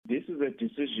is a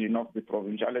decision of the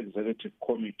Provincial Executive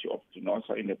Committee of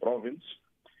DINOSA in the province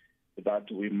that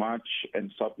we march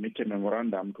and submit a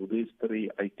memorandum to these three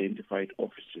identified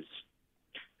offices.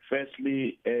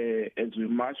 Firstly, as we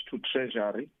march to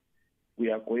Treasury,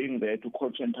 we are going there to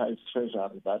conscientize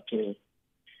Treasury that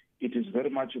it is very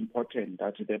much important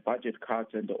that the budget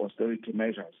cuts and the austerity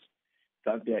measures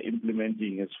that they are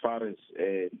implementing as far as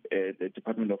the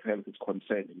Department of Health is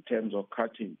concerned in terms of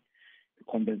cutting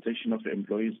the compensation of the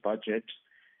employees' budget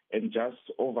and just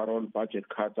overall budget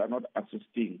cuts are not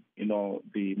assisting,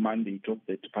 the mandate of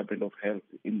the Department of Health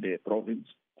in the province.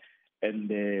 And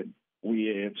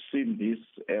we have seen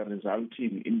this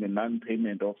resulting in the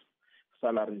non-payment of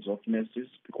salaries of nurses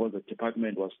because the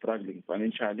department was struggling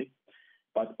financially,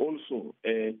 but also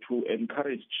to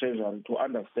encourage Treasury to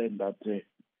understand that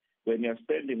when you're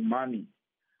spending money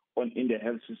in the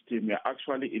health system, you're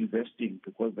actually investing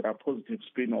because there are positive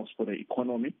spin-offs for the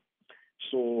economy.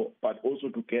 So, but also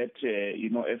to get,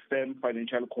 a firm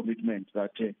financial commitment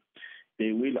that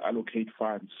they will allocate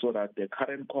funds so that the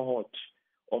current cohort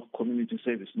of community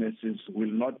service nurses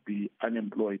will not be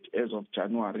unemployed as of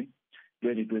January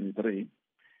 2023.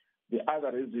 The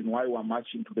other reason why we're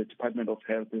marching to the Department of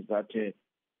Health is that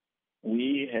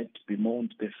we had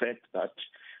bemoaned the fact that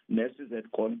nurses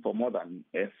had gone for more than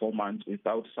 4 months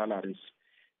without salaries,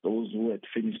 those who had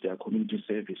finished their community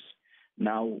service.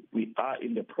 Now, we are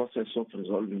in the process of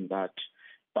resolving that,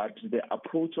 but the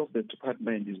approach of the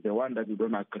department is the one that we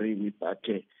don't agree with, that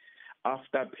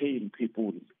after paying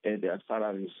people their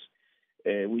salaries,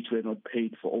 which were not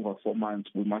paid for over 4 months,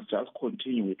 we must just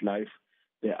continue with life.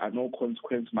 There are no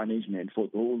consequence management for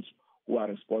those who are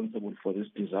responsible for this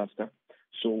disaster.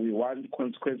 So we want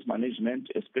consequence management,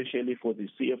 especially for the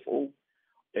CFO,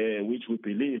 which we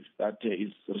believe that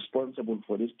is responsible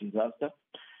for this disaster.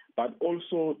 But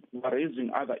also we're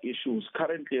raising other issues.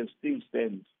 Currently, as things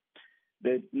stand,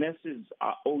 the nurses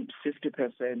are owed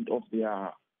 50% of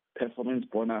their performance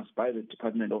bonus by the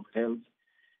Department of Health.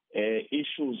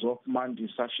 Issues of Mandi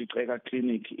Sashikega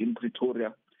Clinic in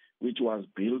Pretoria, which was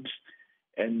built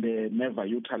and never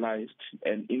utilized,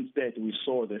 and instead we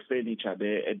saw the furniture,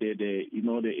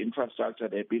 the infrastructure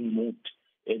there being moved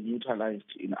and utilized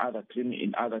in other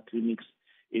clinics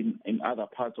in other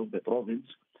parts of the province.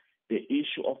 The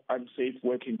issue of unsafe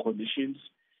working conditions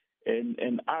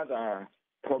and other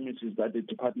promises that the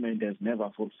department has never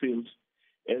fulfilled.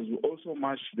 As we also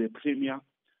march the Premier,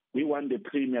 we want the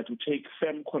Premier to take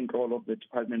firm control of the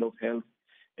Department of Health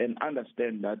and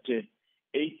understand that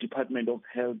a Department of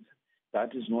Health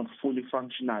that is not fully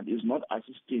functional is not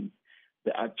assisting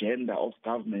the agenda of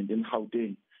government in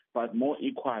Gauteng, but more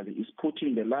equally is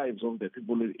putting the lives of the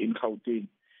people in Gauteng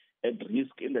at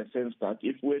risk, in the sense that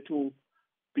if we're to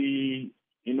be,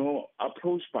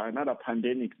 approached by another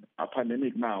pandemic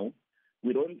now,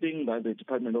 we don't think that the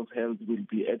Department of Health will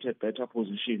be at a better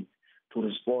position to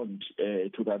respond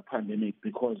to that pandemic,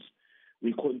 because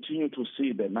we continue to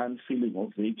see the non-filling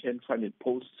of vacant funded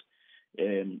posts.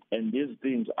 And these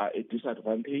things are a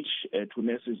disadvantage to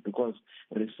nurses, because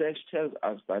research tells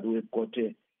us that we've got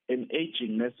an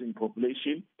aging nursing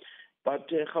population, but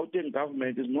Gauteng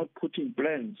government is not putting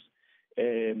plans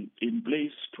in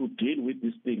place to deal with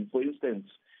this thing. For instance,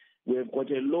 we've got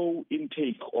a low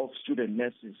intake of student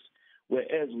nurses,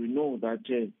 whereas we know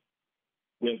that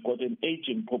we've got an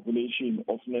aging population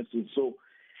of nurses. So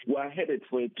we are headed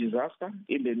for a disaster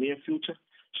in the near future.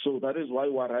 So that is why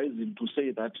we're rising to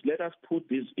say that let us put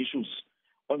these issues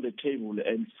on the table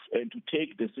and to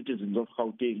take the citizens of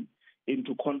Gauteng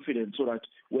into confidence, so that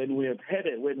when we have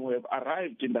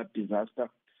arrived in that disaster,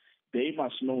 they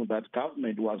must know that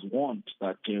government was warned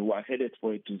that we are headed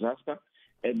for a disaster,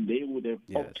 and they would have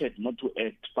opted not to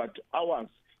act. But ours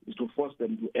is to force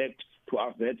them to act to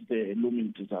avert the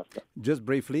looming disaster. Just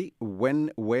briefly,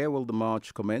 where will the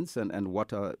march commence, and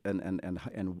what up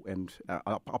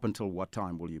until what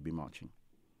time will you be marching?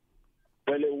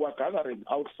 Well, we're gathering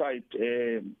outside,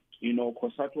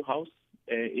 Kosatu House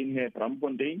in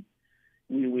Bramfontein.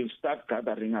 We will start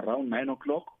gathering around 9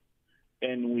 o'clock,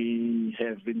 and we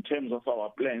have, in terms of our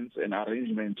plans and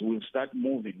arrangements, we'll start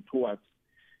moving towards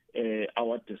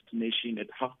our destination at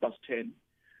 10:30.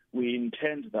 We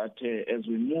intend that as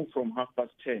we move from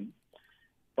 10:30,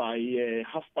 by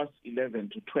 11:30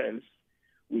 to 12,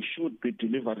 we should be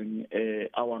delivering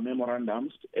our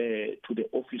memorandums to the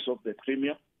office of the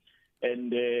Premier.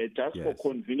 And just for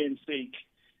convenience sake,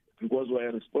 because we're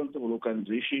a responsible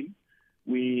organization,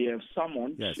 we have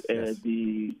summoned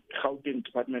the Gauteng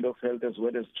Department of Health as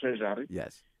well as Treasury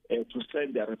to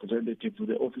send their representative to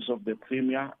the office of the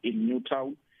Premier in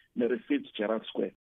Newtown, Mary Fitzgerald Square.